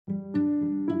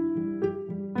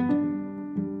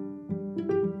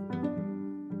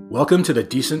Welcome to the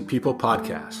Decent People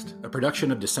Podcast, a production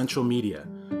of Decentral Media,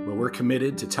 where we're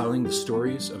committed to telling the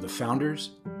stories of the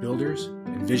founders, builders,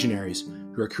 and visionaries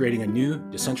who are creating a new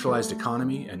decentralized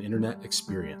economy and internet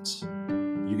experience.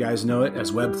 You guys know it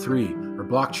as Web3 or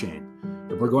blockchain,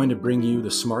 but we're going to bring you the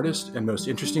smartest and most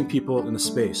interesting people in the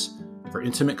space for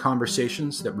intimate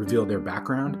conversations that reveal their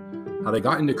background, how they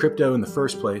got into crypto in the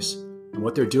first place, and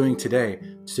what they're doing today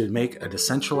to make a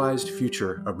decentralized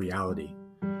future a reality.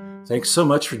 Thanks so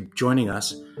much for joining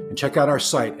us, and check out our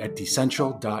site at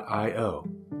decentral.io.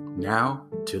 Now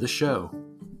to the show.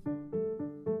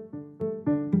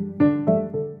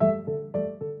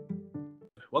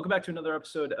 Welcome back to another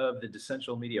episode of the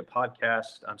Decentral Media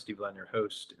Podcast. I'm Steve Len, your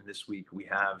host, and this week we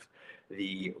have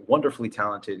the wonderfully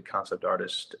talented concept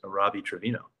artist, Robbie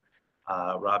Trevino.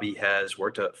 Robbie has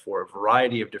worked for a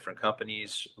variety of different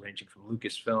companies, ranging from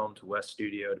Lucasfilm to West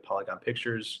Studio to Polygon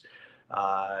Pictures.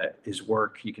 His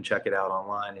work, you can check it out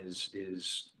online,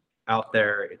 is out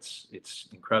there. It's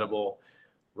incredible.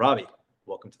 Robbie,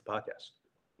 welcome to the podcast.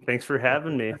 Thanks for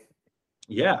having me.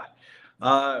 Yeah.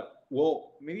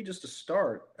 Well, maybe just to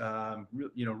start,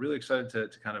 really excited to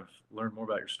kind of learn more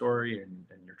about your story and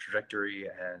your trajectory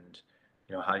and,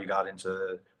 how you got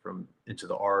into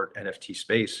the art NFT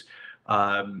space.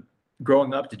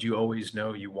 Growing up, did you always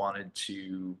know you wanted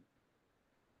to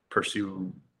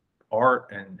pursue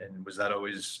art, and was that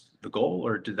always the goal,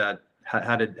 or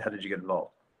how did you get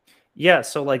involved? Yeah,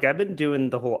 so I've been doing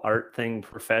the whole art thing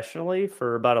professionally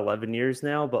for about 11 years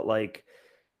now, but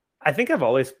I think I've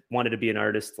always wanted to be an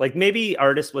artist. Maybe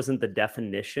artist wasn't the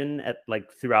definition at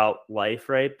throughout life,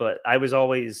 right? But I was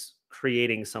always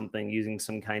creating something using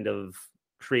some kind of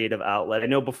creative outlet. I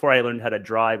know before I learned how to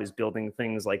draw, I was building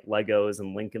things like Legos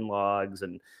and Lincoln Logs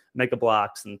and Mega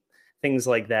Blocks and things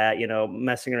like that,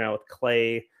 messing around with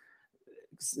clay,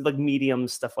 medium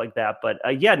stuff like that. But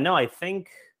I think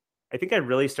I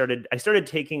really started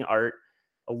taking art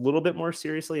a little bit more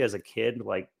seriously as a kid.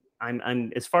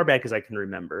 I'm as far back as I can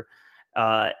remember,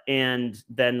 and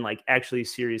then actually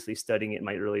seriously studying it in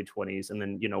my early 20s, and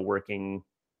then working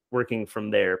from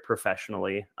there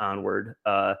professionally onward.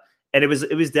 And it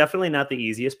was definitely not the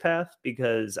easiest path,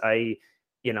 because I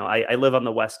live on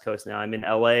the West Coast now. I'm in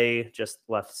LA, just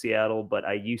left Seattle, but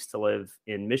I used to live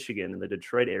in Michigan in the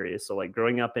Detroit area. So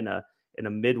growing up in a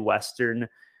Midwestern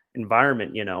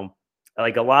environment,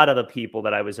 a lot of the people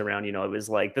that I was around, it was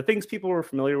the things people were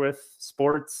familiar with: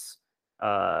 sports,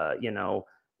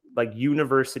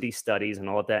 university studies and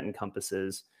all of that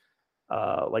encompasses.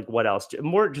 What else?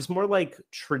 More the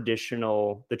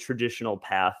traditional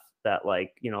path that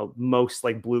most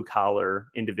blue collar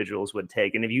individuals would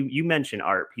take. And if you mention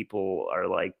art, people are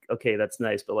okay, that's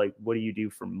nice, but what do you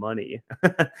do for money?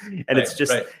 And it's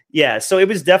just, right. Yeah. So it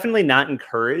was definitely not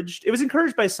encouraged. It was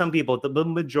encouraged by some people. The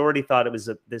majority thought it was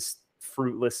this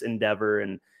fruitless endeavor,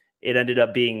 and it ended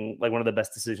up being one of the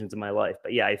best decisions in my life.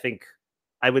 But yeah, I think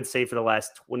I would say for the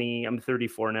last I'm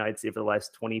 34 now. I'd say for the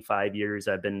last 25 years,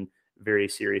 I've been very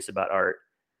serious about art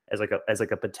as a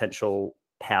potential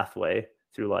pathway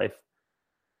through life.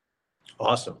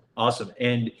 Awesome.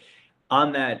 And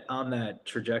on that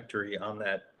trajectory, on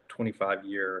that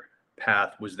 25-year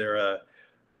path, was there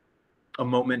a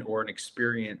moment or an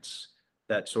experience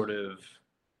that sort of,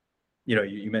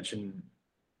 you mentioned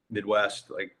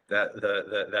Midwest,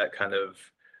 that kind of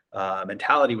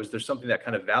mentality? Was there something that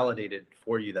kind of validated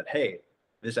for you that, hey,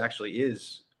 this actually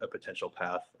is a potential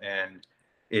path, and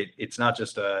it's not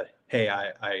just hey,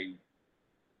 I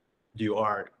do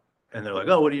art, and they're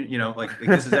oh, what do you,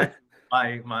 this is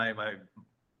actually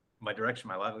my direction,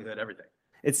 my livelihood, everything.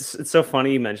 It's so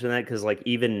funny you mentioned that, because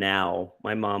even now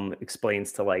my mom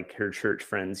explains to her church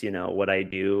friends, what I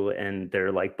do, and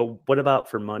they're but what about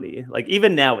for money?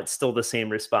 Even now it's still the same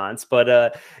response. But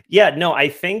I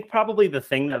think probably the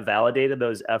thing that validated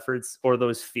those efforts or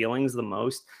those feelings the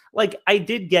most, I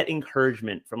did get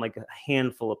encouragement from a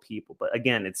handful of people, but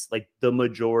again, it's the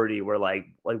majority were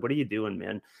what are you doing,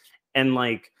 man? And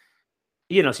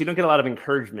so you don't get a lot of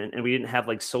encouragement, and we didn't have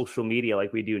social media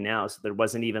like we do now. So there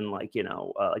wasn't even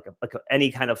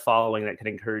any kind of following that could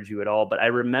encourage you at all. But I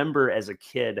remember as a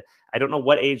kid, I don't know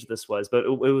what age this was, but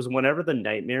it was whenever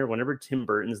Tim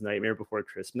Burton's Nightmare Before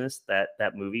Christmas,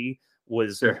 that movie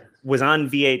was on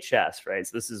VHS, right?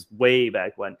 So this is way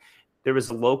back when. There was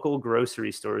a local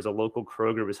grocery store, a local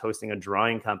Kroger was hosting a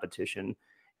drawing competition.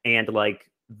 And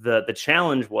the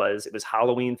challenge was, it was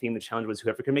Halloween themed. The challenge was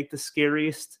whoever could make the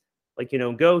scariest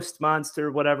ghost,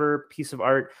 monster, whatever piece of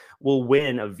art will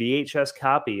win a VHS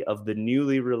copy of the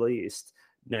newly released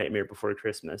Nightmare Before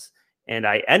Christmas. And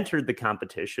I entered the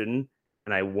competition,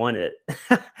 and I won it.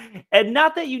 And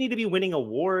not that you need to be winning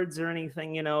awards or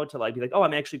anything, you know, to like be like, oh,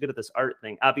 I'm actually good at this art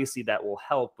thing. Obviously that will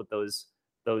help with those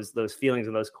feelings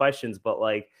and those questions, but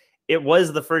like it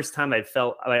was the first time I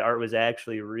felt my art was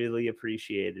actually really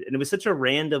appreciated. And it was such a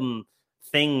random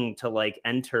thing to like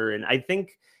enter. And I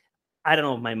think, I don't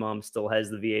know if my mom still has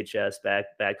the VHS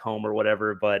back home or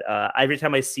whatever, but every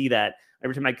time I see that,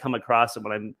 every time I come across it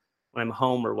when I'm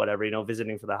home or whatever, you know,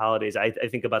 visiting for the holidays, I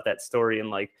think about that story and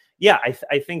like, yeah,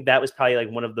 I think that was probably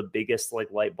like one of the biggest like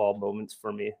light bulb moments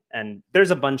for me. And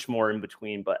there's a bunch more in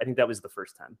between, but I think that was the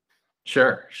first time.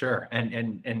 Sure.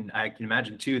 And I can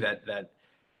imagine too that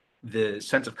the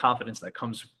sense of confidence that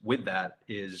comes with that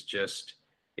is just,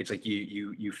 it's like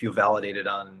you feel validated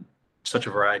on such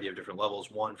a variety of different levels.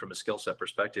 One, from a skill set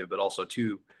perspective, but also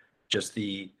two, just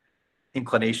the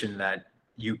inclination that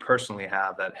you personally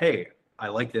have that, hey, I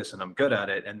like this and I'm good at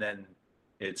it. And then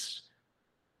it's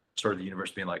sort of the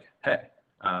universe being like, hey,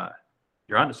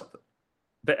 you're onto something.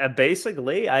 But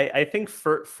basically, I think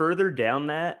further down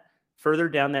that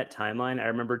timeline, I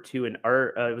remember too in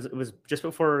art, it was just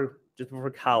before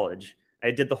college.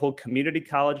 I did the whole community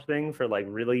college thing for like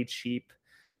really cheap,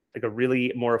 like a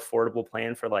really more affordable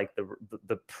plan for like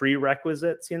the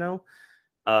prerequisites, you know,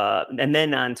 and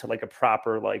then on to like a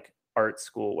proper like art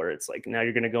school where it's like now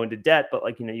you're going to go into debt, but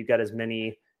like, you know, you got as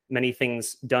many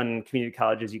things done in community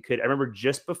college as you could. I remember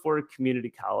just before community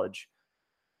college,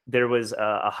 there was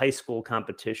a high school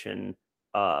competition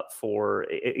for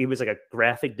it was like a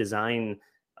graphic design,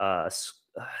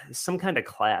 some kind of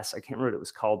class. I can't remember what it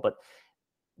was called, but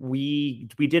we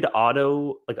did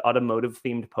automotive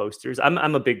themed posters.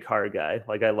 I'm a big car guy.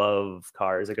 Like I love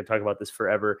cars. I could talk about this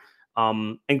forever.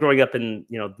 And growing up in,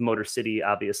 you know, the Motor City,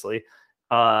 obviously,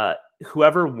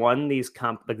 whoever won this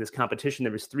competition,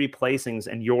 there was 3 placings,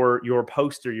 and your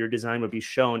poster, your design would be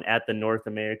shown at the North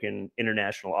American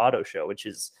International Auto Show, which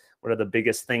is one of the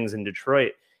biggest things in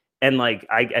Detroit. And like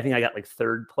I think I got like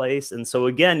 3rd place. And so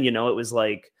again, you know, it was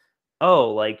like,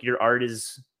 oh, like your art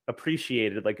is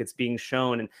appreciated, like it's being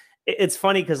shown. And it's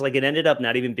funny because like it ended up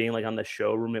not even being like on the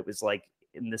showroom. It was like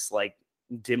in this like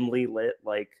dimly lit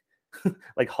like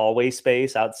like hallway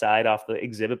space outside off the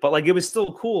exhibit, but like it was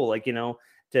still cool, like, you know,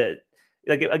 to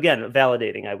like again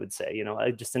validating, I would say, you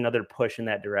know, just another push in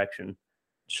that direction.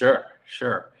 Sure.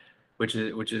 Which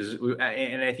is,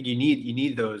 and I think you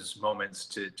need those moments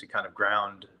to kind of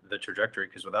ground the trajectory,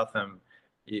 because without them,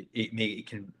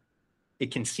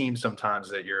 it can seem sometimes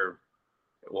that you're,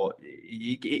 well,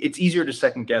 it's easier to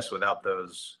second guess without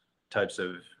those types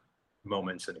of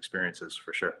moments and experiences,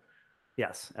 for sure.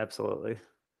 Yes, absolutely.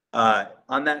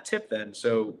 On that tip, then,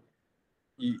 so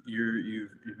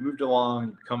you've moved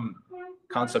along, become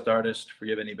concept artist.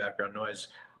 Forgive any background noise.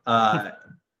 How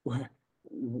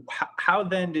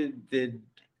then did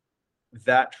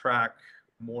that track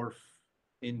morph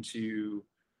into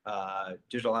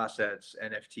digital assets,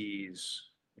 NFTs,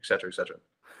 et cetera, et cetera?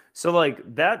 So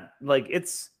like that, like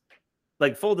it's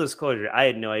like full disclosure, I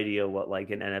had no idea what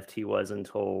like an NFT was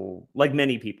until, like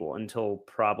many people, until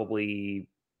probably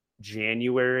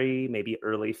January, maybe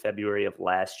early February of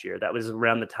last year. That was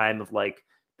around the time of like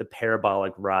the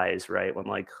parabolic rise, right? When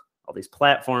like all these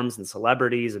platforms and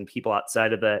celebrities and people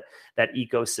outside of that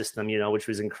ecosystem, you know, which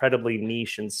was incredibly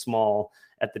niche and small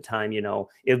at the time, you know,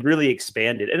 it really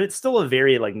expanded. And it's still a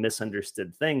very like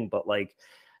misunderstood thing, but like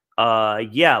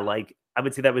yeah, like I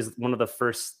would say that was one of the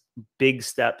first big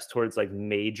steps towards like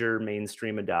major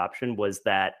mainstream adoption, was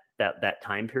that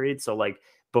time period. So like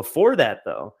before that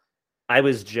though, I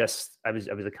was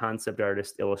a concept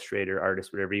artist, illustrator,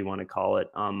 artist, whatever you want to call it.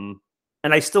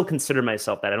 And I still consider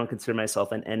myself that. I don't consider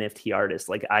myself an NFT artist.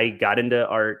 Like I got into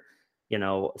art, you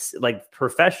know, like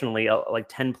professionally, like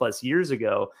 10 plus years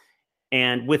ago,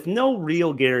 and with no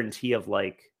real guarantee of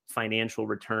like financial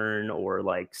return or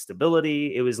like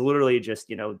stability. It was literally just,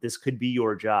 you know, this could be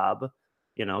your job,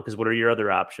 you know, because what are your other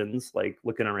options? Like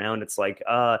looking around, it's like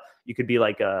you could be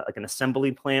like an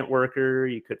assembly plant worker,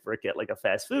 you could work at like a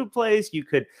fast food place, you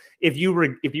could, if you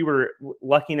were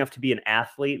lucky enough to be an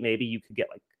athlete, maybe you could get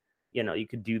like, you know, you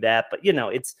could do that. But you know,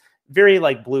 it's very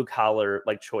like blue collar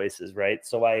like choices, right?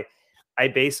 So I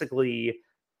basically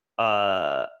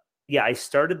yeah, I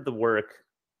started the work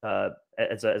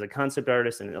as a concept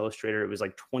artist and an illustrator. It was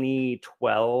like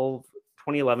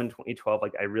 2011, 2012.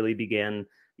 Like I really began,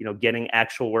 you know, getting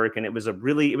actual work. And it was a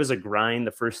grind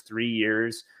the first 4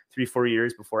 years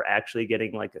before actually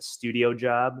getting like a studio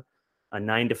job, a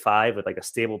 9 to 5 with like a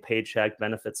stable paycheck,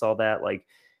 benefits, all that. Like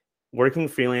working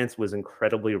freelance was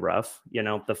incredibly rough. You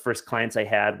know, the first clients I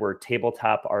had were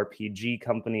tabletop RPG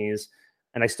companies,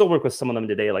 and I still work with some of them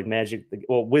today, like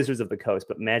Wizards of the Coast,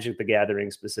 but Magic the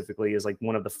Gathering specifically is like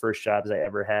one of the first jobs I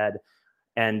ever had.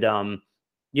 And,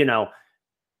 you know,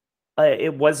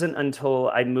 it wasn't until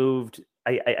I moved,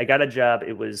 I got a job.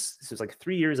 It was like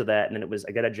 3 years of that. And then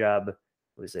I got a job.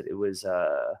 What was it? It was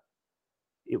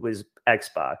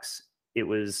Xbox. It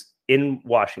was in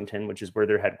Washington, which is where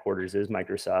their headquarters is,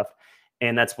 Microsoft.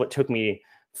 And that's what took me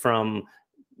from,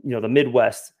 the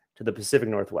Midwest to the Pacific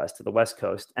Northwest to the West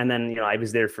Coast. And then, I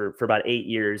was there for about 8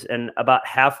 years, and about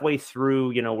halfway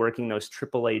through, working those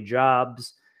AAA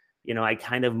jobs, I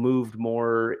kind of moved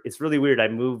more. It's really weird. I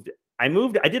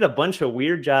did a bunch of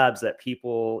weird jobs that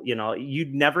people,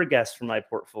 you'd never guess from my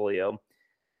portfolio.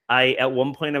 At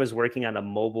one point I was working on I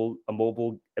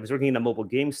was working in a mobile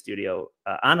game studio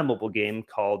on a mobile game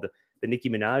called the Nicki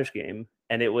Minaj game.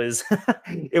 And it was,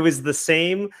 it was the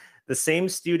same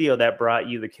studio that brought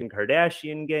you the Kim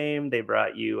Kardashian game. They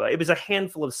brought you, it was a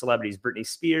handful of celebrities, Britney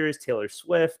Spears, Taylor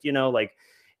Swift, like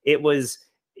it was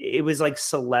like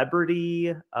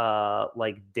celebrity,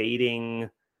 like dating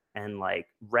and like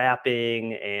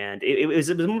rapping. And it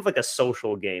was more of like a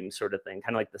social game sort of thing,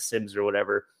 kind of like The Sims or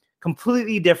whatever.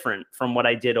 Completely different from what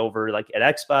I did over like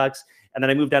at Xbox. And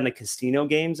then I moved on to casino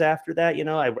games after that.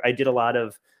 I did a lot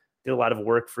of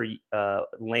work for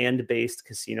land-based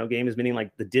casino games, meaning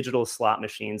like the digital slot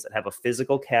machines that have a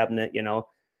physical cabinet.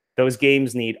 Those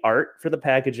games need art for the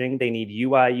packaging. They need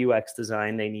UI, UX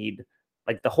design. They need,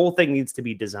 like, the whole thing needs to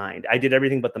be designed. I did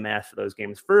everything but the math for those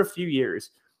games for a few years.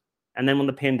 And then when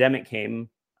the pandemic came,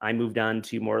 I moved on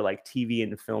to more like TV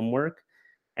and film work.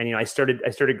 And, I started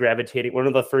gravitating. One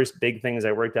of the first big things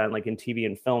I worked on, like in TV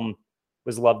and film,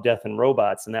 was Love, Death, and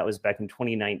Robots. And that was back in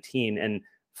 2019. And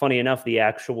funny enough, the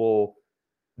actual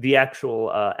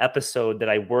episode that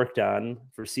I worked on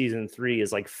for season 3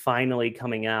 is like finally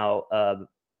coming out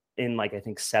in like, I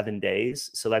think 7 days.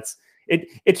 So that's it.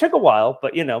 It took a while,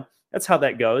 but that's how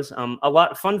that goes.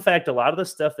 Fun fact, a lot of the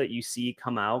stuff that you see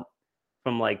come out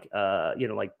from like,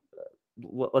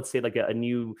 let's say like a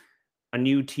new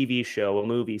TV show, a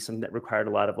movie, something that required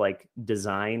a lot of like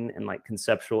design and like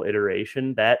conceptual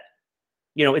iteration, that,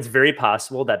 it's very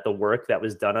possible that the work that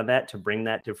was done on that to bring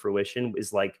that to fruition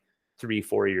is like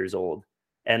 3-4 years old.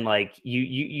 And like,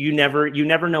 you never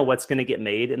know what's going to get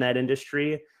made in that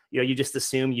industry. You just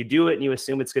assume you do it and you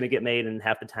assume it's going to get made, and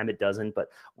half the time it doesn't. But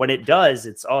when it does,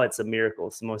 it's a miracle.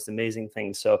 It's the most amazing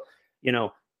thing. So,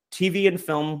 TV and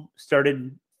film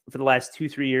started for the last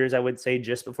 2-3 years, I would say,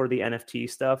 just before the NFT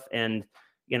stuff. And,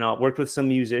 worked with some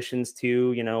musicians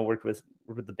too, worked with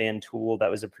the band Tool.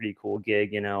 That was a pretty cool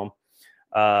gig,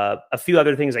 a few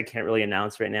other things I can't really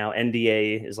announce right now.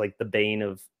 NDA is like the bane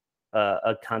of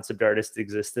a concept artist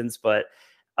existence. But,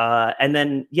 and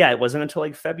then, it wasn't until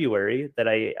like February that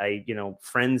I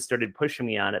friends started pushing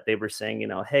me on it. They were saying,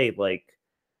 hey, like,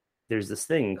 there's this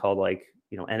thing called like,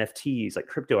 NFTs, like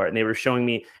crypto art. And they were showing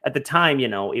me at the time,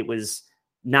 it was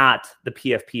not the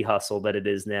PFP hustle that it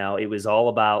is now. It was all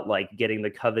about like getting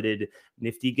the coveted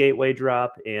Nifty gateway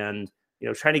drop and,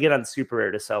 trying to get on Super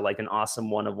Rare to sell like an awesome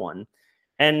 1 of 1.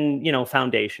 And,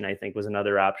 Foundation, I think, was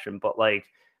another option. But like,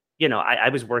 I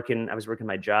was working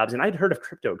my jobs, and I'd heard of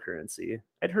cryptocurrency.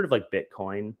 I'd heard of like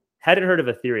Bitcoin, hadn't heard of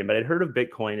Ethereum, but I'd heard of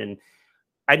Bitcoin, and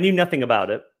I knew nothing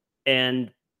about it.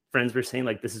 And friends were saying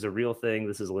like, this is a real thing.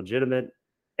 This is legitimate.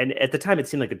 And at the time, it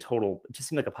seemed like it just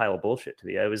seemed like a pile of bullshit to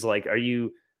me. I was like, are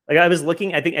you, like, I was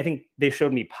looking, I think they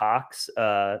showed me Pox,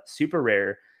 Super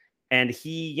Rare, and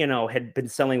he, had been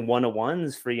selling 1 of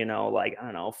 1s for, like, I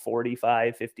don't know,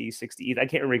 45, 50, 60. I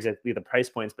can't remember exactly the price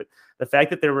points, but the fact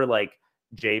that there were like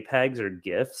JPEGs or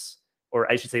GIFs,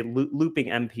 or I should say looping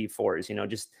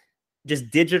MP4s,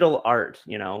 just digital art,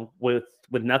 with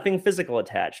nothing physical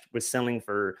attached, was selling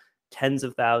for tens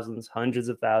of thousands, hundreds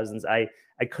of thousands. I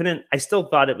still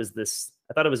thought it was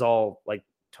I thought it was all like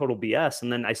total BS.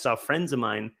 And then I saw friends of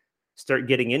mine start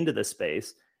getting into the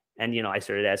space, and, I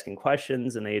started asking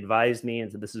questions, and they advised me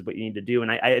and said, this is what you need to do.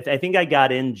 And I think I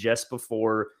got in just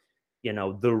before,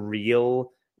 the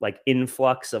real like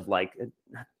influx of like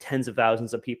tens of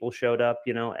thousands of people showed up,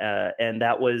 and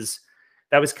that was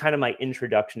kind of my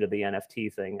introduction to the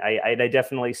NFT thing. I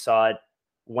definitely saw it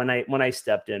when I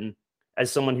stepped in,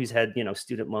 as someone who's had,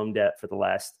 student loan debt for the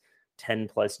last 10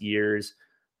 plus years.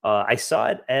 I saw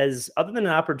it as, other than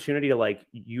an opportunity to like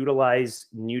utilize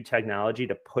new technology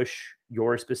to push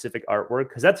your specific artwork,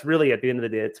 because that's really, at the end of the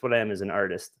day, it's what I am as an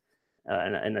artist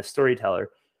and a storyteller.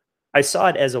 I saw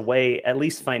it as a way, at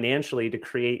least financially, to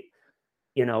create,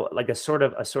 like a sort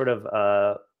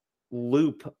of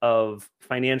loop of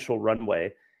financial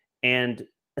runway. And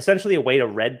essentially a way to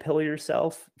red pill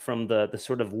yourself from the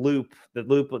sort of loop,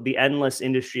 the endless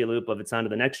industry loop of it's on to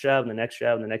the next job and the next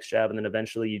job and the next job. And then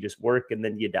eventually you just work and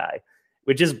then you die,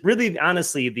 which is really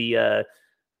honestly the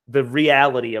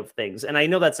reality of things. And I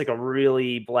know that's like a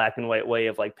really black and white way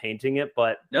of like painting it,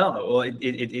 but no, well,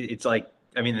 it's like,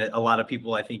 I mean, a lot of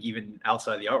people, I think even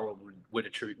outside the art world would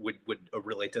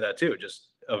relate to that too, just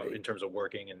in terms of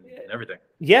working and everything.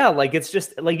 Yeah, like it's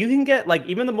just like you can get like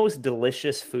even the most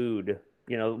delicious food,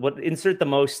 insert the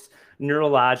most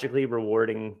neurologically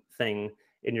rewarding thing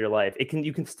in your life.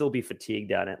 You can still be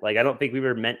fatigued on it. Like I don't think we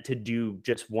were meant to do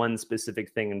just one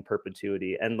specific thing in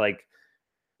perpetuity. And like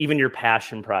even your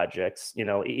passion projects,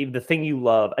 even the thing you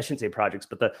love, I shouldn't say projects,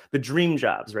 but the dream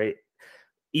jobs, right?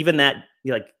 Even that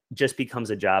like just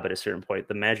becomes a job at a certain point.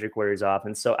 The magic wears off.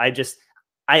 And so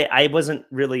I wasn't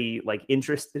really like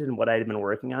interested in what I'd been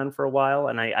working on for a while.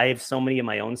 And I have so many of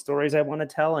my own stories I want to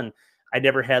tell. And I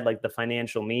never had like the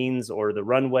financial means or the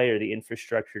runway or the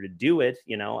infrastructure to do it.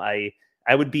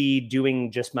 I would be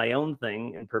doing just my own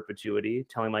thing in perpetuity,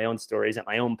 telling my own stories at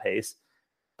my own pace.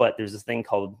 But there's this thing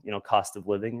called, cost of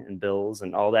living and bills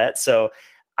and all that. So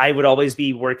I would always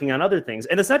be working on other things.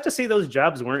 And it's not to say those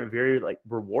jobs weren't very like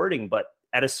rewarding, but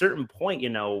at a certain point,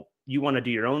 you want to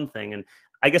do your own thing. And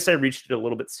I guess I reached it a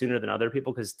little bit sooner than other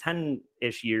people because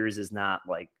 10-ish years is not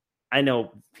like, I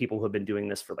know people who have been doing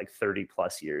this for like 30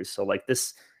 plus years. So like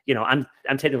this, I'm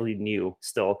technically new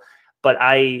still, but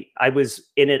I was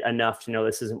in it enough to know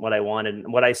this isn't what I wanted.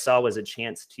 And what I saw was a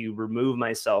chance to remove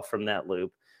myself from that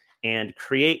loop and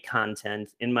create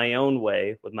content in my own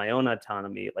way with my own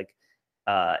autonomy, like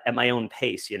at my own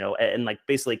pace, and like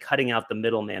basically cutting out the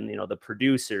middleman, the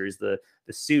producers, the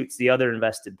suits, the other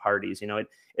invested parties,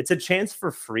 it's a chance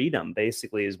for freedom,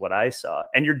 basically, is what I saw.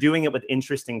 And you're doing it with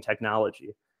interesting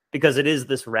technology because it is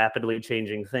this rapidly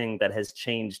changing thing that has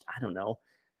changed, I don't know,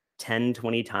 10,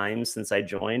 20 times since I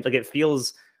joined. Like it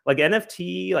feels like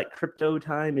NFT, like crypto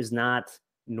time is not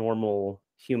normal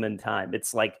human time.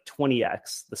 It's like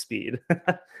 20x the speed.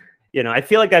 I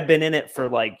feel like I've been in it for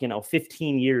like,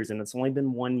 15 years and it's only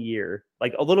been 1 year,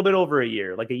 like a little bit over a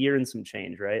year, like a year and some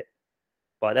change. Right.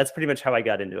 But that's pretty much how I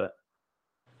got into it.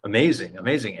 Amazing.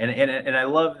 And I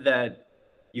love that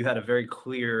you had a very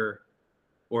clear,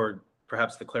 or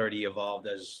perhaps the clarity evolved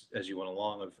as you went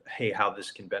along of, hey, how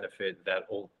this can benefit that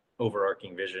old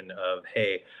overarching vision of,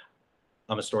 hey,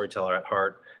 I'm a storyteller at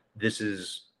heart. This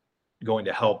is going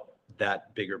to help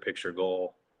that bigger picture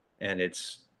goal. And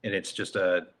it's just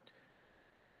a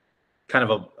kind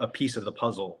of a piece of the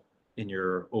puzzle in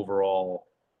your overall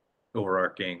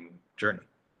overarching journey.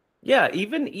 Yeah,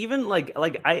 even like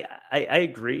I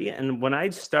agree. And when I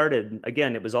started,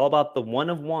 again, it was all about the one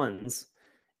of ones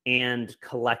and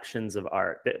collections of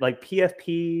art. Like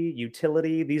PFP,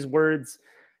 utility, these words,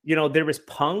 there was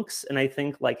punks and I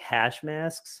think like hash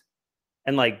masks,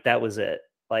 and like that was it.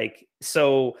 Like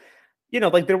so,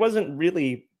 like there wasn't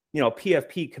really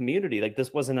PFP community. Like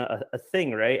this wasn't a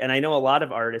thing, right? And I know a lot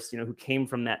of artists who came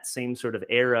from that same sort of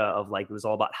era of like it was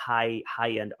all about high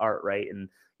end art, right? And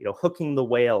hooking the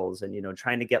whales and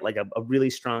trying to get like a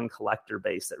really strong collector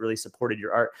base that really supported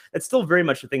your art. That's still very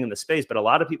much a thing in the space, but a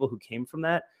lot of people who came from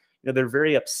that, they're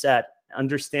very upset,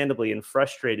 understandably, and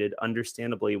frustrated,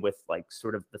 understandably, with like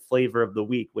sort of the flavor of the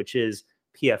week, which is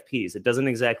PFPs. It doesn't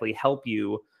exactly help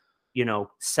you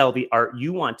sell the art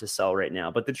you want to sell right now.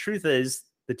 But the truth is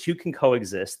the two can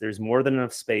coexist. There's more than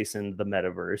enough space in the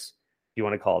metaverse, if you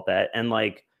want to call it that, and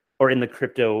like, or in the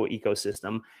crypto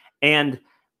ecosystem. And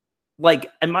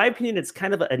like, in my opinion, it's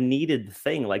kind of a needed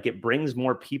thing. Like it brings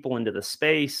more people into the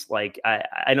space. Like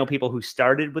I know people who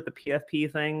started with the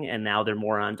PFP thing and now they're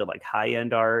more onto like high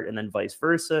end art, and then vice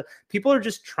versa. People are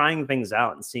just trying things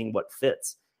out and seeing what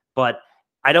fits. But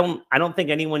I don't think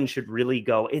anyone should really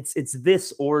go, it's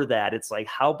this or that. It's like,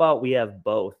 how about we have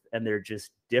both and they're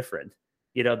just different?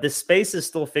 This space is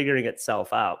still figuring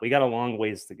itself out. We got a long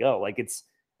ways to go. Like it's,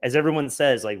 as everyone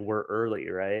says, like we're early,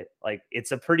 right? Like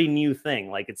it's a pretty new thing.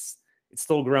 Like it's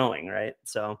still growing, right?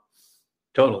 So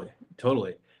Totally.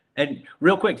 And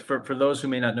real quick, for those who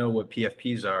may not know what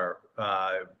PFPs are,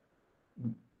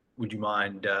 would you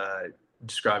mind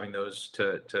describing those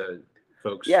to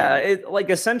folks? Yeah, it like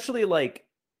essentially like,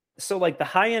 so like the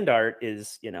high end art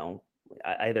is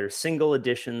either single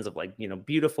editions of like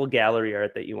beautiful gallery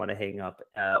art that you want to hang up,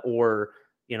 or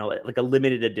like a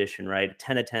limited edition, right?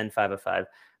 10 of 10, 5 of 5.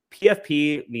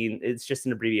 PFP, I mean, it's just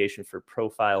an abbreviation for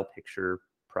profile picture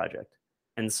project.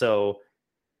 And so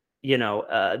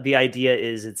the idea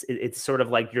is it's sort of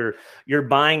like you're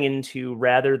buying into,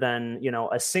 rather than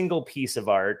a single piece of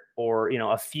art or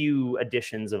a few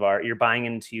editions of art, you're buying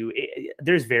into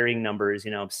there's varying numbers,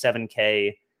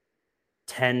 7K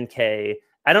 10K.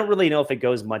 I don't really know if it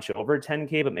goes much over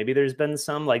 10K, but maybe there's been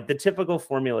some. Like the typical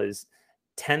formula is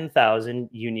 10,000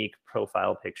 unique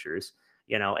profile pictures,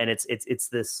 and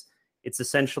it's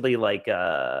essentially like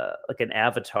an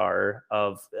avatar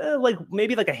of like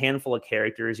maybe like a handful of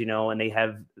characters, and they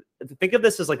have, think of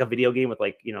this as like a video game with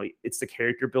like, it's the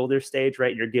character builder stage,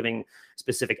 right? You're giving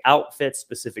specific outfits,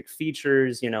 specific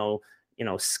features,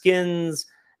 skins,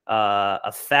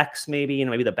 effects, maybe,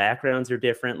 maybe the backgrounds are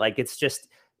different. Like it's just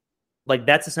like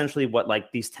that's essentially what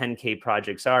like these 10K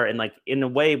projects are. And like in a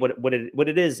way, what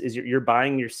it is you're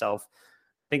buying yourself.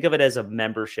 Think of it as a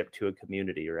membership to a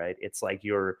community, right? It's like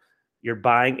you're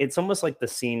buying. It's almost like the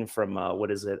scene from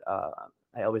what is it?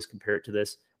 I always compare it to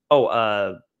this.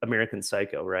 American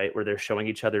Psycho, right? Where they're showing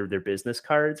each other their business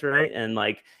cards, right? And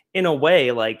like in a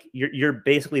way, like you're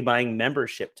basically buying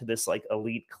membership to this like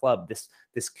elite club,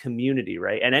 this community,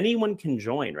 right? And anyone can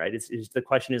join, right? It's the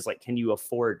question is like, can you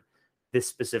afford this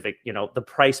specific, the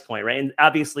price point, right? And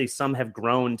obviously some have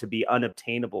grown to be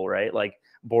unobtainable, right? Like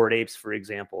Bored Apes, for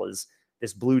example, is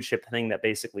this blue chip thing that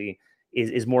basically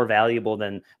is more valuable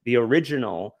than the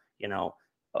original,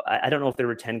 I don't know if there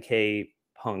were 10K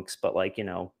punks, but like,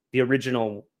 the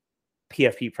original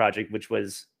PFP project, which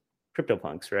was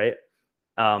CryptoPunks, right?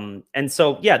 And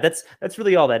so, yeah, that's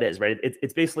really all that is, right?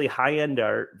 It's basically high-end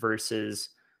art versus,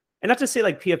 and not to say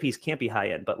like PFPs can't be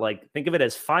high-end, but like think of it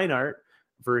as fine art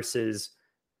versus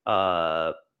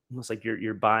almost like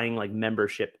you're buying like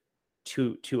membership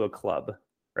to a club,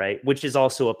 right? Which is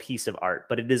also a piece of art,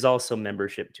 but it is also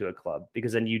membership to a club,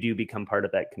 because then you do become part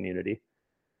of that community.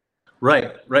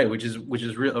 Right, which is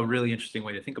a really interesting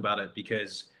way to think about it,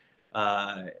 because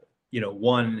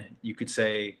one you could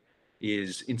say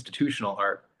is institutional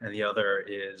art, and the other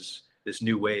is this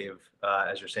new wave,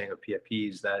 as you're saying, of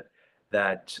PFPs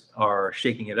that are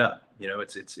shaking it up.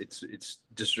 It's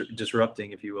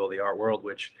disrupting, if you will, the art world,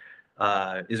 which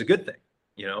is a good thing.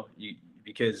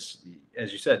 Because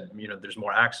as you said, there's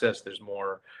more access, there's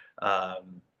more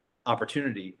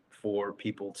opportunity for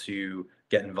people to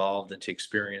get involved and to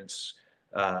experience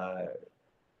a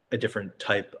different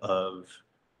type of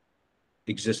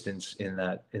existence in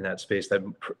that space that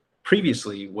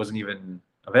previously wasn't even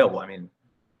available. I mean,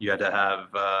 you had to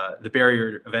have the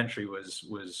barrier of entry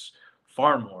was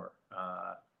far more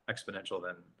exponential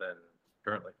than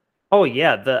currently. Oh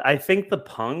yeah, I think the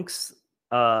punks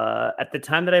at the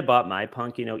time that I bought my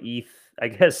punk, ETH, I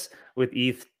guess with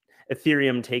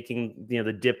Ethereum taking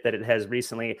the dip that it has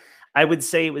recently, I would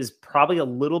say it was probably a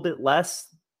little bit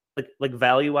less like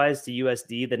value wise to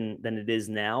USD than it is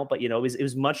now, but it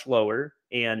was much lower,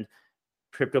 and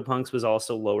CryptoPunks was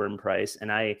also lower in price.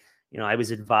 And I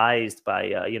was advised by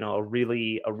a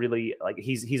really like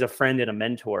he's a friend and a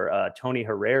mentor, Tony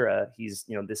Herrera. He's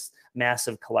this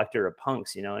massive collector of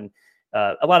punks, and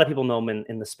a lot of people know him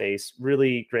in the space.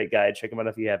 Really great guy. Check him out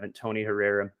if you haven't. Tony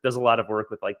Herrera does a lot of work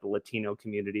with like the Latino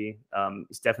community.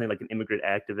 He's definitely like an immigrant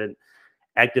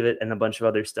activist and a bunch of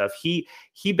other stuff. He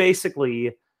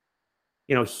basically,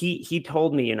 he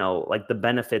told me, like the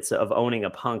benefits of owning a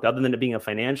punk, other than it being a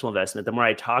financial investment. The more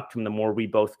I talked to him, the more we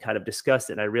both kind of discussed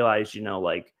it. And I realized,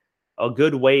 like a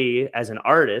good way as an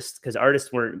artist, because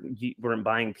artists weren't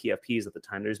buying PFPs at the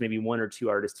time. There's maybe one or two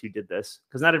artists who did this,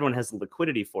 because not everyone has the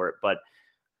liquidity for it. But,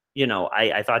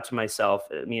 I thought to myself,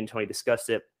 me and Tony discussed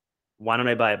it. Why don't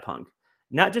I buy a punk?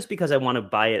 Not just because I want to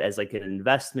buy it as like an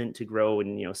investment to grow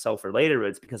and, sell for later, but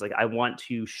it's because like I want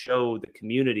to show the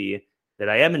community that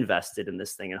I am invested in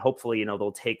this thing. And hopefully,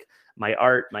 they'll take my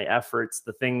art, my efforts,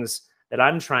 the things that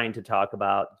I'm trying to talk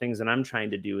about, things that I'm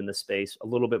trying to do in the space a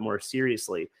little bit more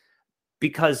seriously.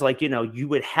 Because like, you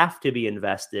would have to be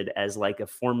invested as like a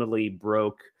formerly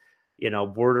broke,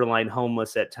 borderline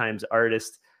homeless at times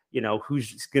artist,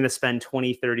 who's going to spend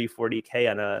 20, 30, 40K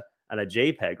on a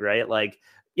JPEG, right? Like,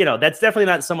 that's definitely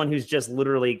not someone who's just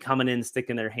literally coming in,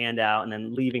 sticking their hand out and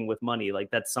then leaving with money.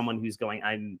 Like that's someone who's going,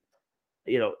 I'm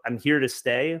here to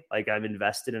stay. Like I'm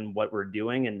invested in what we're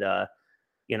doing. And,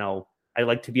 I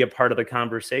like to be a part of the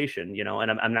conversation,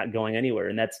 and I'm not going anywhere.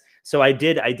 And so I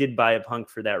did buy a punk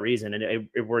for that reason. And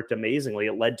it worked amazingly.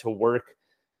 It led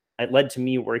to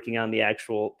me working on the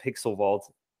actual Pixel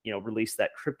Vault, release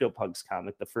that CryptoPunks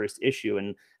comic, the first issue.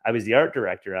 And I was the art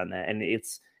director on that. And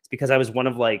it's because I was one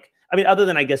of other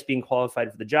than I guess being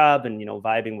qualified for the job and,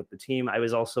 vibing with the team, I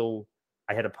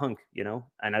had a punk,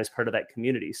 and I was part of that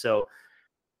community. So,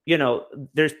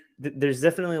 there's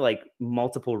definitely like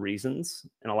multiple reasons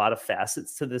and a lot of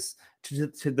facets to this,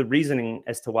 to the reasoning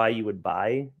as to why you would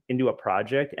buy into a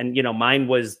project. And, mine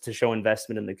was to show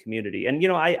investment in the community. And,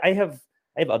 I have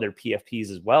other PFPs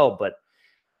as well, but,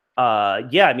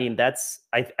 Yeah, I mean,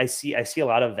 I see a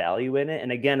lot of value in it.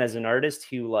 And again, as an artist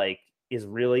who like is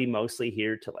really mostly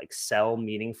here to like sell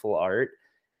meaningful art,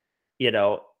 you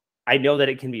know, I know that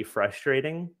it can be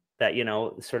frustrating that,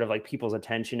 sort of like people's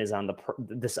attention is on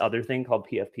this other thing called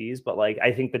PFPs, but like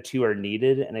I think the two are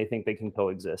needed and I think they can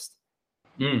coexist.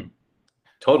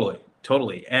 Totally,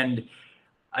 totally. And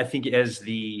I think as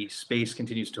the space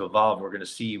continues to evolve, we're going to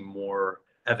see more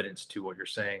evidence to what you're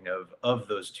saying of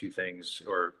those two things,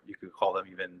 or you could call them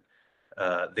even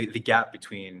the gap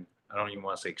between, I don't even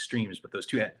want to say extremes, but those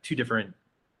two different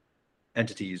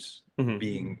entities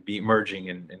being merging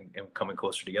and coming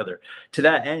closer together. To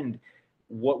that end,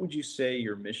 what would you say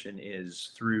your mission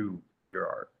is through your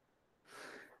art?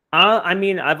 I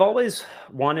mean, I've always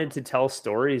wanted to tell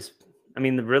stories. I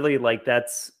mean, really, like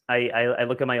I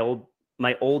look at my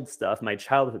old stuff, my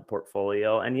childhood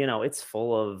portfolio, and it's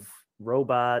full of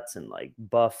robots and like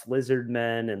buff lizard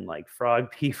men and like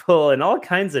frog people and all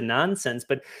kinds of nonsense.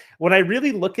 But when I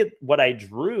really look at what I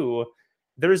drew,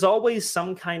 there's always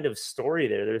some kind of story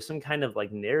there. There's some kind of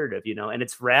like narrative, and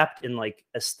it's wrapped in like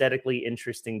aesthetically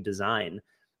interesting design.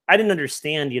 I didn't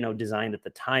understand, design at the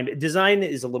time. Design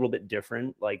is a little bit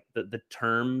different, like the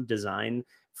term design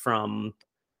from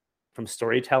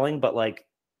storytelling, but like,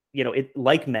 it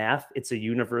like math, it's a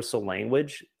universal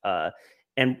language.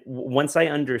 And once I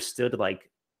understood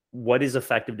like what is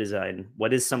effective design,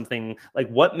 what is something like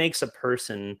what makes a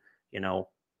person,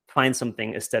 find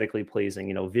something aesthetically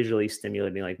pleasing, visually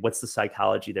stimulating, like what's the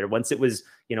psychology there? Once it was,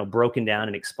 broken down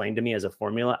and explained to me as a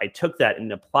formula, I took that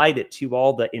and applied it to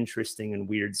all the interesting and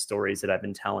weird stories that I've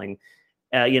been telling.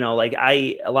 Like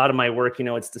a lot of my work,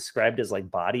 it's described as like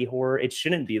body horror. It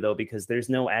shouldn't be though, because there's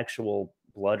no actual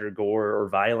blood or gore or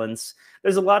violence.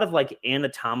 There's a lot of like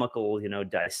anatomical,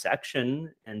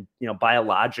 dissection and,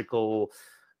 biological,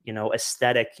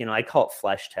 aesthetic, I call it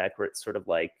flesh tech, where it's sort of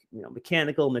like,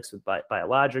 mechanical mixed with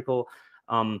biological.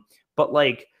 But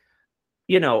like,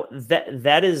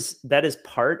 that is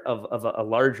part of a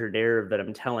larger narrative that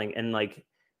I'm telling. And like,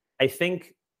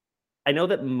 I know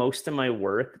that most of my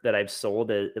work that I've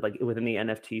sold like within the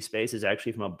NFT space is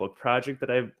actually from a book project that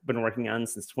I've been working on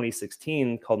since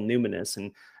 2016 called Numinous.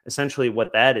 And essentially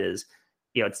what that is,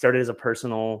 it started as a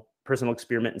personal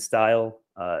experiment in style,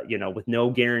 with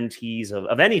no guarantees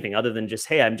of anything other than just,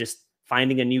 hey, I'm just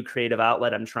finding a new creative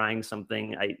outlet. I'm trying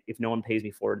something. If no one pays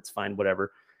me for it, it's fine,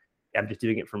 whatever. I'm just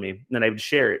doing it for me. And then I would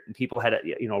share it, and people had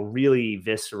a, really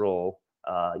visceral,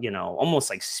 almost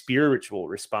like spiritual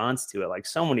response to it. Like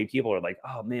so many people are like,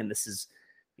 oh man, this is,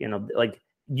 like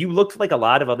you looked like a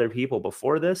lot of other people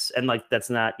before this. And like, that's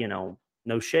not,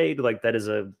 no shade. Like that is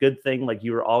a good thing. Like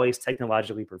you were always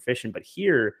technologically proficient, but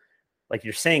here, like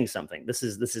you're saying something. This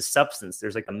is substance.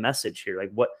 There's like a message here.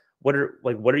 Like what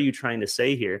are you trying to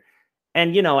say here?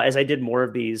 And as I did more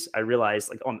of these, I realized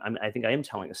like, oh, I think I am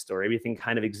telling a story. Everything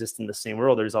kind of exists in the same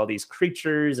world. There's all these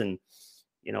creatures and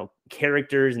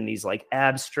characters and these like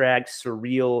abstract,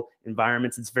 surreal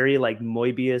environments. It's very like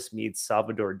Moebius meets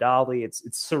Salvador Dali. It's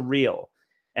surreal,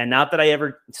 and not that I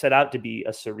ever set out to be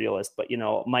a surrealist, but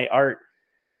my art,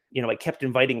 it kept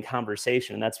inviting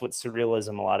conversation, and that's what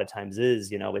surrealism a lot of times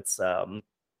is.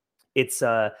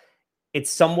 It's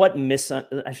somewhat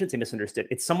I shouldn't say misunderstood.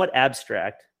 It's somewhat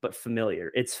abstract, but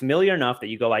familiar. It's familiar enough that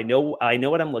you go, I know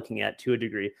what I'm looking at to a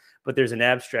degree, but there's an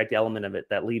abstract element of it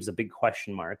that leaves a big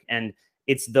question mark. And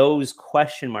it's those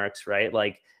question marks, right?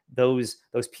 Like those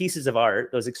pieces of art,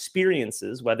 those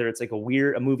experiences, whether it's like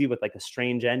a movie with like a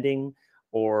strange ending,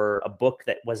 or a book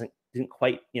that didn't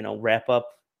quite, wrap up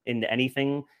into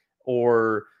anything,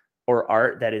 or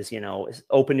art that is, is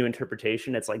open to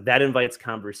interpretation. It's like that invites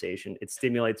conversation. It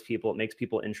stimulates people. It makes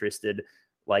people interested.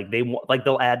 Like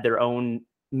they'll add their own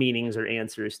meanings or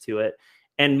answers to it.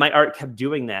 And my art kept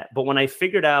doing that. But when I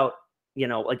figured out,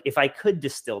 like if I could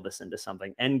distill this into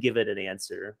something and give it an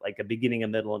answer, like a beginning, a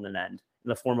middle, and an end in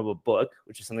the form of a book,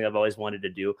 which is something I've always wanted to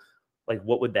do, like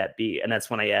what would that be? And that's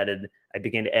when I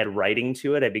began to add writing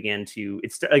to it.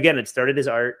 It started as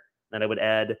art, and I would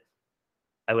add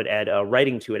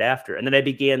writing to it after. And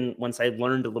then once I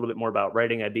learned a little bit more about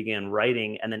writing, I began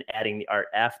writing and then adding the art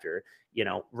after,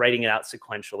 writing it out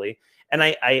sequentially. And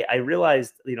I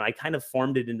realized, I kind of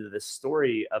formed it into this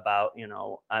story about,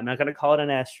 I'm not going to call it an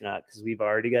astronaut because we've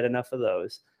already got enough of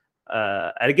those.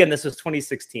 And again, this was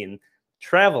 2016.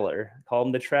 Traveler, call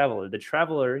him the Traveler. The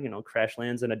Traveler, crash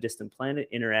lands on a distant planet,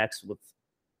 interacts with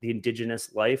the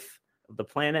indigenous life of the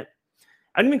planet.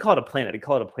 I don't even call it a planet. I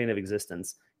call it a plane of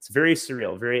existence. It's very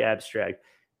surreal, very abstract.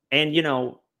 And,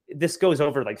 this goes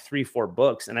over like 3-4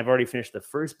 books, and I've already finished the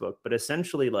first book, but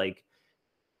essentially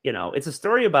it's a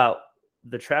story about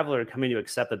the Traveler coming to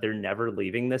accept that they're never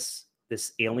leaving this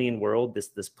this alien world,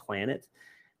 this planet.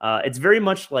 It's very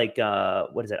much like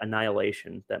what is it,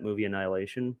 Annihilation, that movie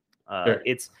Annihilation. Sure.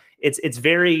 It's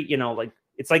very, you know, like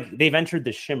it's like they've entered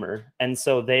the Shimmer, and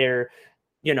so they're,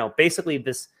 you know, basically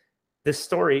this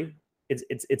story,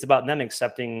 it's about them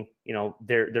accepting, you know,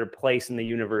 their place in the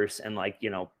universe, and like,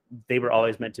 you know, they were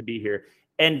always meant to be here.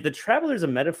 And the Traveler is a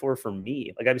metaphor for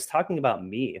me. Like I was talking about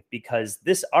me, because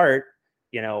this art,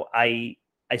 you know, I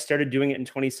started doing it in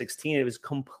 2016. It was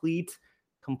complete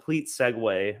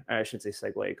segue, or I shouldn't say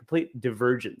segue, complete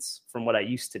divergence from what I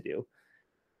used to do.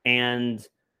 And,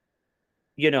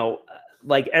 you know,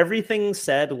 like everything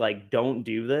said, like, don't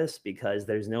do this because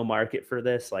there's no market for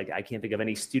this. Like, I can't think of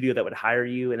any studio that would hire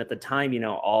you. And at the time, you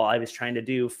know, all I was trying to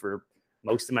do for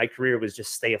most of my career was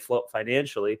just stay afloat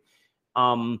financially.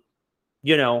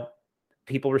 You know,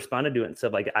 people responded to it and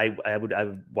said, like, I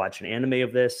would watch an anime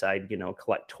of this. I'd, you know,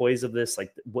 collect toys of this.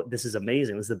 Like, what, this is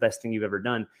amazing. This is the best thing you've ever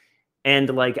done. And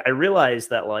like, I realized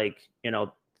that, like, you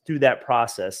know, through that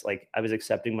process, like I was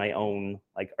accepting my own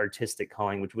like artistic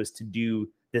calling, which was to do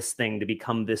this thing, to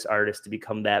become this artist, to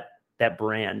become that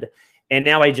brand. And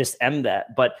now I just am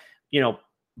that. But, you know,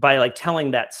 by like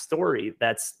telling that story,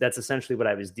 that's essentially what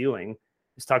I was doing,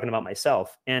 was talking about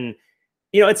myself. And,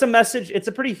 you know, it's a message. It's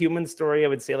a pretty human story. I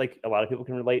would say, like, a lot of people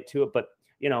can relate to it, but,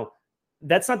 you know,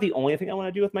 that's not the only thing I want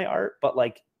to do with my art, but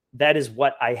like, that is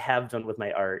what I have done with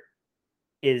my art,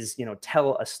 is, you know,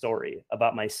 tell a story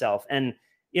about myself. And,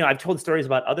 you know, I've told stories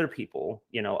about other people,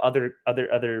 you know, other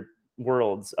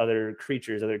worlds, other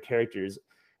creatures, other characters,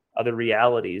 other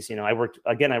realities. You know, I worked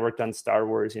on Star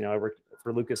Wars, you know, I worked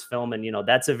for Lucasfilm, and, you know,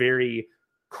 that's a very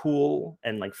cool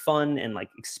and like fun and like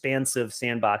expansive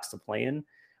sandbox to play in.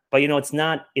 But, you know, it's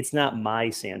not my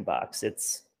sandbox.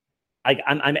 It's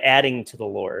I'm adding to the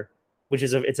lore, which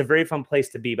is it's a very fun place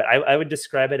to be. But I would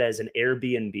describe it as an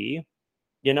Airbnb,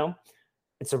 you know.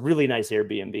 It's a really nice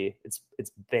Airbnb. It's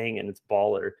banging, it's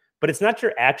baller, but it's not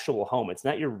your actual home. It's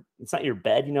not your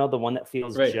bed, you know, the one that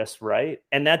feels just right.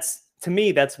 And that's, to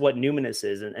me, that's what Numinous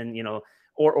is. And you know,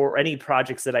 or any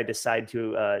projects that I decide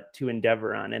to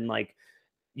endeavor on. And like,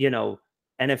 you know,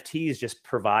 NFTs just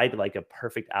provide like a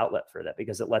perfect outlet for that,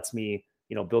 because it lets me,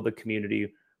 you know, build a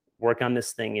community, work on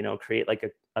this thing, you know, create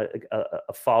like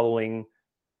a following,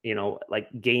 you know, like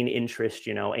gain interest,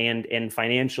 you know, and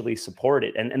financially support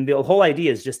it. And the whole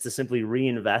idea is just to simply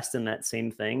reinvest in that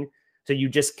same thing. So you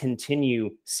just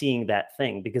continue seeing that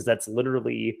thing, because that's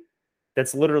literally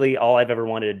all I've ever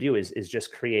wanted to do is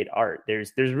just create art.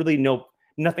 There's really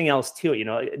nothing else to it. You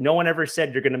know, no one ever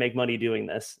said you're going to make money doing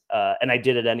this. And I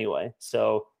did it anyway.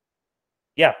 So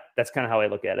yeah, that's kind of how I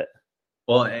look at it.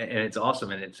 Well, and it's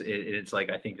awesome. And it's like,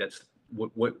 I think that's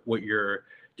what you're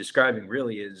describing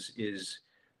really is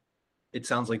it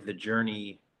sounds like the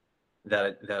journey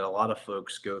that a lot of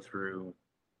folks go through,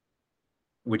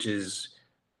 which is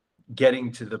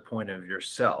getting to the point of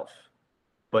yourself.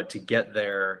 But to get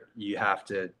there, you have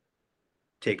to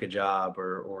take a job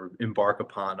or embark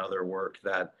upon other work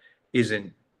that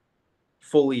isn't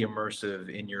fully immersive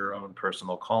in your own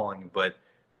personal calling. But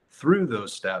through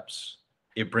those steps,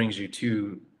 it brings you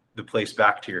to the place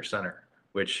back to your center,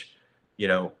 which, you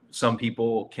know, some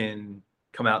people can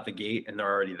come out the gate and they're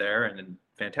already there, and then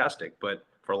fantastic. But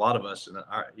for a lot of us, and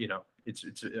you know, it's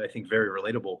I think very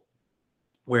relatable,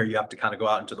 where you have to kind of go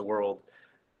out into the world,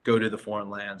 go to the foreign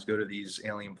lands, go to these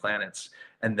alien planets,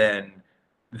 and then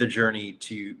the journey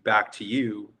to back to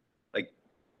you, like,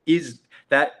 is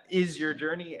your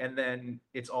journey, and then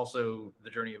it's also the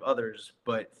journey of others,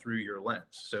 but through your lens.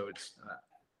 So it's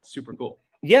super cool.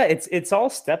 Yeah, it's all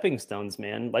stepping stones,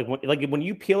 man. Like when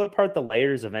you peel apart the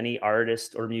layers of any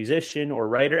artist or musician or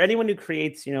writer, anyone who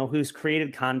creates, you know, who's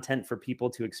created content for people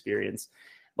to experience,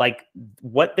 like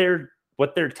what they're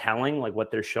telling, like what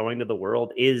they're showing to the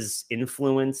world is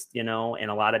influenced, you know,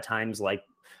 and a lot of times like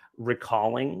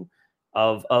recalling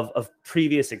of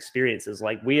previous experiences.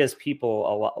 Like we as people,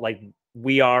 a lot, like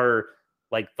we are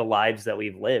like the lives that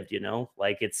we've lived, you know,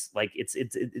 like it's like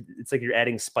you're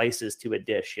adding spices to a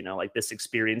dish, you know, like this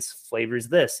experience flavors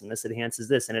this and this enhances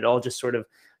this, and it all just sort of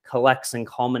collects and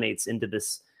culminates into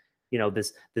this, you know,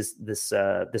 this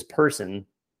person,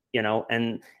 you know.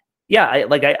 And yeah,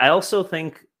 I also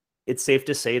think it's safe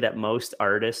to say that most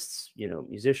artists, you know,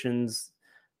 musicians,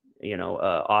 you know,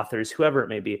 authors, whoever it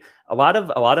may be, a lot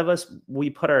of us, we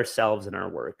put ourselves in our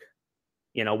work.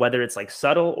 You know, whether it's like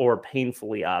subtle or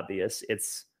painfully obvious,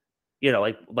 it's, you know,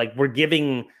 like we're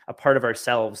giving a part of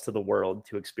ourselves to the world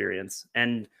to experience.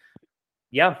 And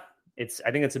yeah,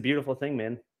 I think it's a beautiful thing,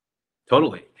 man.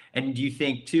 Totally. And do you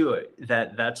think too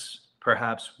that that's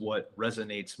perhaps what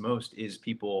resonates most, is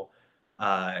people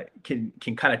can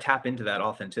kind of tap into that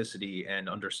authenticity and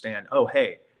understand, oh,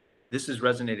 hey, this is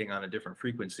resonating on a different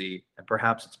frequency, and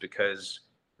perhaps it's because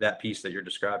that piece that you're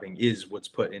describing is what's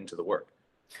put into the work.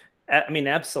 I mean,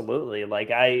 absolutely.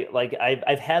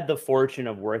 I've had the fortune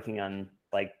of working on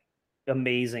like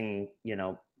amazing,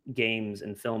 games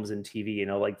and films and TV,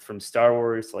 like from Star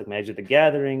Wars to like Magic the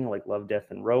Gathering, like Love,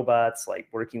 Death and Robots, like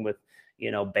working with,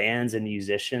 bands and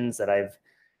musicians that I've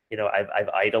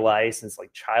idolized since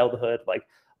like childhood. Like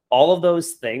all of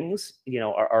those things,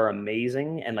 are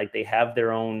amazing. And like they have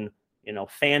their own,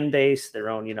 fan base, their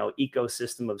own,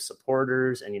 ecosystem of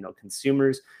supporters and,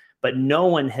 consumers. But no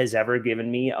one has ever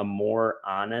given me a more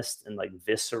honest and like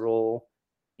visceral,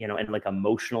 and like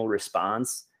emotional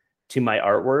response to my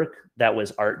artwork that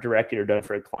was art directed or done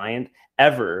for a client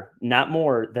ever, not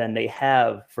more than they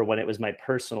have for when it was my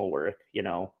personal work.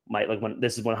 When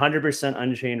this is 100%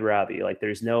 Unchained Robbie, like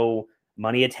there's no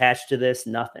money attached to this,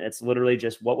 nothing. It's literally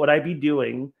just, what would I be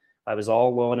doing if I was all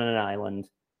alone on an island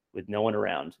with no one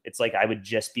around? It's like I would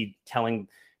just be telling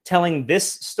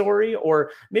this story,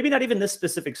 or maybe not even this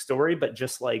specific story, but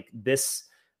just like this,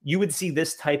 you would see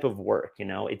this type of work.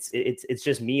 It's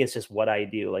just me. It's just what I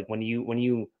do. Like when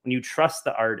you trust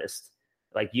the artist,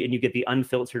 like you get the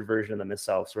unfiltered version of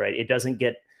themselves, right? It doesn't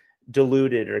get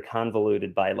diluted or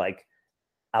convoluted by like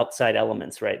outside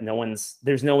elements, right?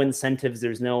 There's no incentives,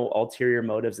 there's no ulterior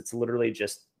motives. It's literally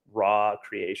just raw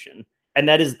creation. And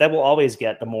that will always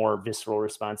get the more visceral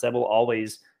response. That will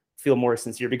always feel more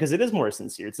sincere because it is more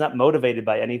sincere. It's not motivated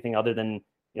by anything other than,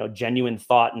 genuine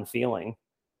thought and feeling.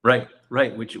 Right.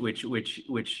 Which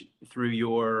through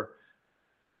your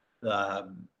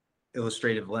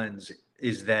illustrative lens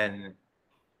is then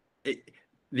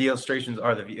the illustrations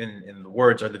are and the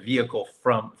words are the vehicle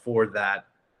for that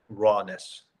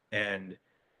rawness. And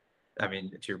I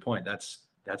mean, to your point, that's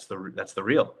the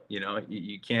real.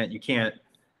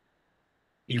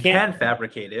 You can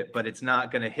fabricate it, but it's not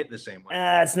going to hit the same way.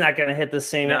 It's not going to hit the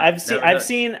same. No, I've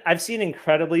seen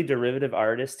incredibly derivative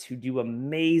artists who do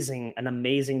an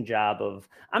amazing job of,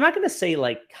 I'm not going to say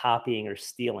like copying or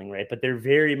stealing, right? But they're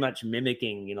very much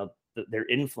mimicking, their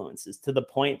influences to the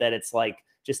point that it's like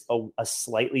just a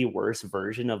slightly worse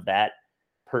version of that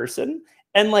person.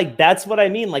 And like, that's what I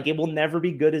mean. Like, it will never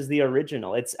be good as the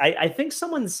original. I think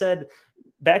someone said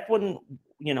back when,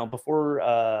 before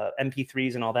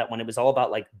MP3s and all that, when it was all about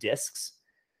like discs,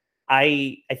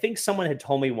 I think someone had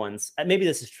told me once, maybe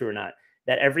this is true or not,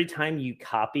 that every time you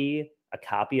copy a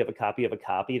copy of a copy of a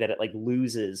copy, that it like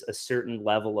loses a certain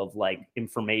level of like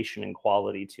information and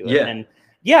quality to it. Yeah. And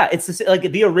yeah, it's like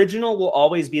the original will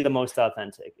always be the most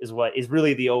authentic is what is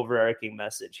really the overarching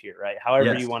message here, right?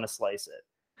 However you want to slice it.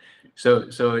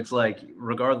 So it's like,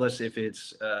 regardless if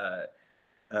it's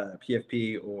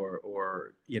PFP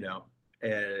or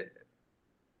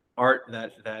art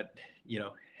that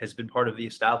has been part of the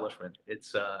establishment,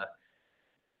 it's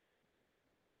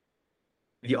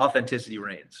the authenticity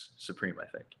reigns supreme, I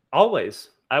think. Always.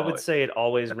 I would say it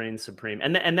always reigns supreme.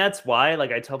 And that's why,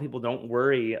 like, I tell people, don't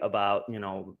worry about,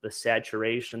 the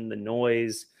saturation, the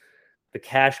noise, the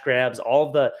cash grabs,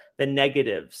 all the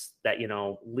negatives that,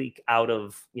 leak out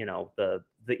of,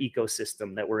 the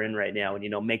ecosystem that we're in right now.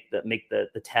 And, make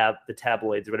the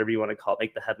tabloids or whatever you want to call it,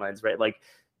 make the headlines, right? Like,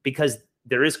 because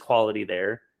there is quality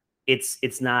there.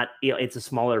 It's not, it's a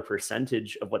smaller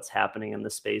percentage of what's happening in the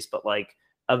space, but like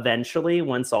eventually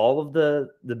once all of the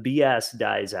BS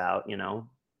dies out,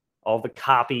 all the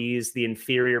copies, the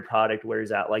inferior product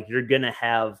wears out, like you're going to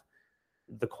have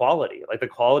the quality. Like the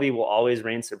quality will always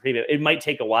reign supreme. It might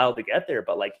take a while to get there,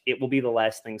 but like it will be the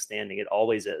last thing standing. It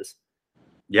always is.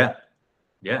 Yeah.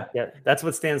 That's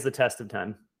what stands the test of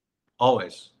time.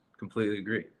 Always. Completely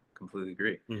agree.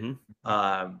 Mm-hmm.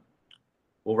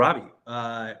 Well, Robbie,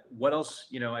 what else?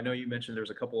 I know you mentioned there's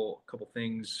a couple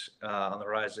things on the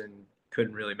horizon.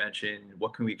 Couldn't really mention.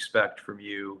 What can we expect from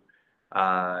you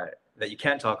that you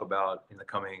can talk about in the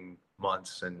coming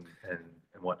months and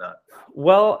whatnot?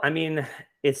 Well, I mean,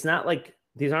 it's not like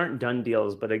these aren't done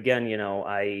deals, but again,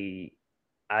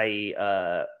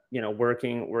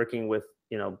 working with,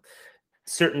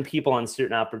 certain people on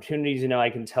certain opportunities, I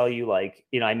can tell you, like,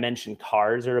 I mentioned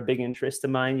cars are a big interest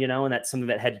of mine, and that's something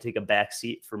that had to take a back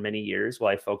seat for many years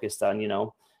while I focused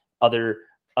on, other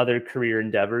career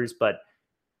endeavors. But,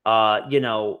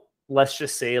 let's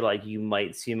just say, like, you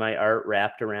might see my art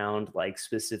wrapped around like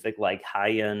specific, like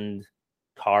high-end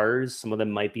cars. Some of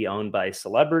them might be owned by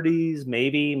celebrities,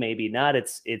 maybe not.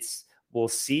 We'll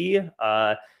see.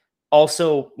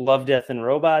 Also, Love, Death and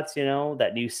Robots,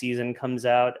 that new season comes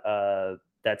out.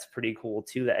 That's pretty cool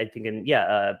too. That I think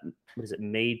what is it,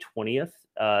 May 20th?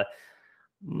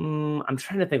 I'm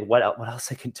trying to think what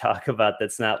else I can talk about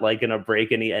that's not like going to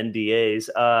break any NDAs.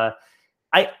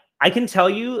 I can tell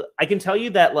you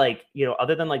that, like,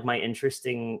 other than like my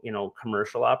interesting,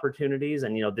 commercial opportunities,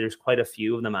 and, there's quite a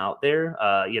few of them out there,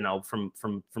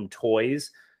 from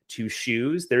toys to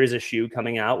shoes. There is a shoe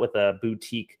coming out with a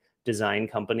boutique design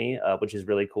company, which is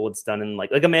really cool. It's done in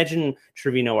like imagine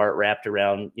Trevino art wrapped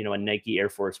around, a Nike Air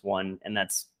Force One. And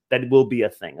that will be a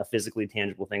thing, a physically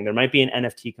tangible thing. There might be an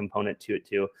NFT component to it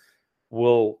too.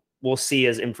 We'll see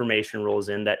as information rolls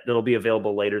in that it'll be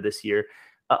available later this year.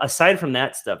 Aside from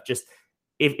that stuff, just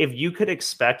if you could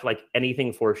expect like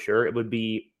anything for sure, it would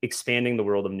be expanding the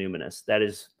world of Numinous. That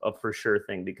is a for sure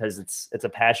thing, because it's a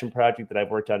passion project that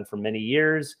I've worked on for many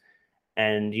years.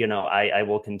 And, I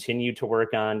will continue to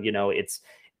work on, it's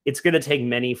going to take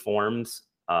many forms.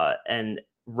 And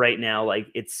right now, like,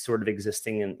 it's sort of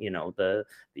existing in, the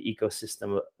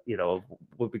ecosystem, of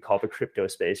what we call the crypto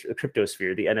space, or the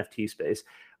cryptosphere, the NFT space.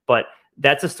 But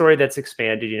that's a story that's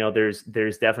expanded.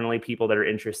 There's definitely people that are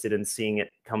interested in seeing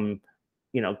it come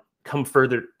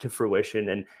further to fruition.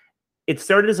 And it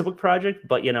started as a book project,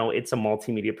 but, it's a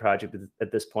multimedia project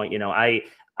at this point.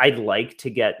 I'd like to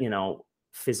get,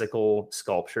 physical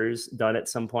sculptures done at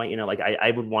some point. Like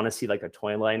I would want to see like a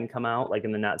toy line come out like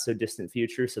in the not so distant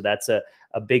future. So that's a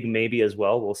big maybe as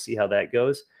well. We'll see how that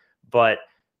goes. But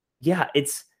yeah,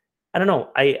 I don't know.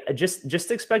 I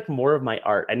just expect more of my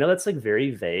art. I know that's like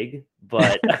very vague,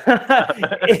 but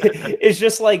it's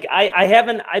just like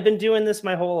I've been doing this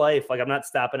my whole life. Like I'm not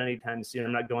stopping anytime soon.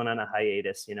 I'm not going on a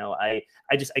hiatus. I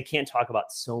can't talk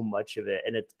about so much of it,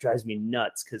 and it drives me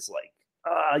nuts because like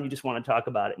you just want to talk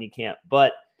about it and you can't.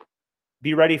 But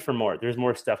be ready for more. There's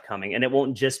more stuff coming, and it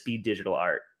won't just be digital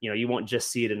art. You won't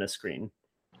just see it in a screen.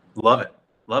 Love it.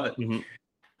 Mm-hmm.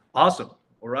 Awesome.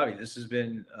 Well, Robbie, this has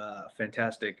been a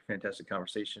fantastic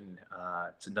conversation.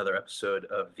 It's another episode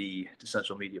of the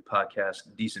Essential Media Podcast,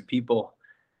 Decent People.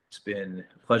 It's been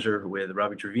a pleasure with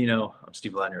Robbie Trevino. I'm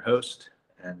Steve Line, your host,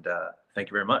 and thank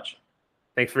you very much.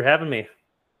 Thanks for having me.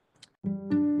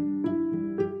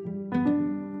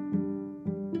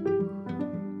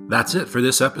 That's it for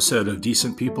this episode of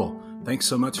Decent People. Thanks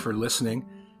so much for listening.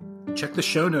 Check the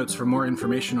show notes for more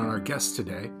information on our guests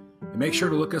today. And make sure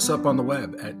to look us up on the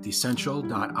web at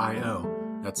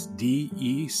decential.io. That's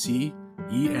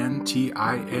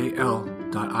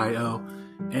DECENTIAL.io.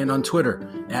 And on Twitter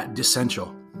at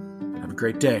Decential. Have a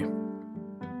great day.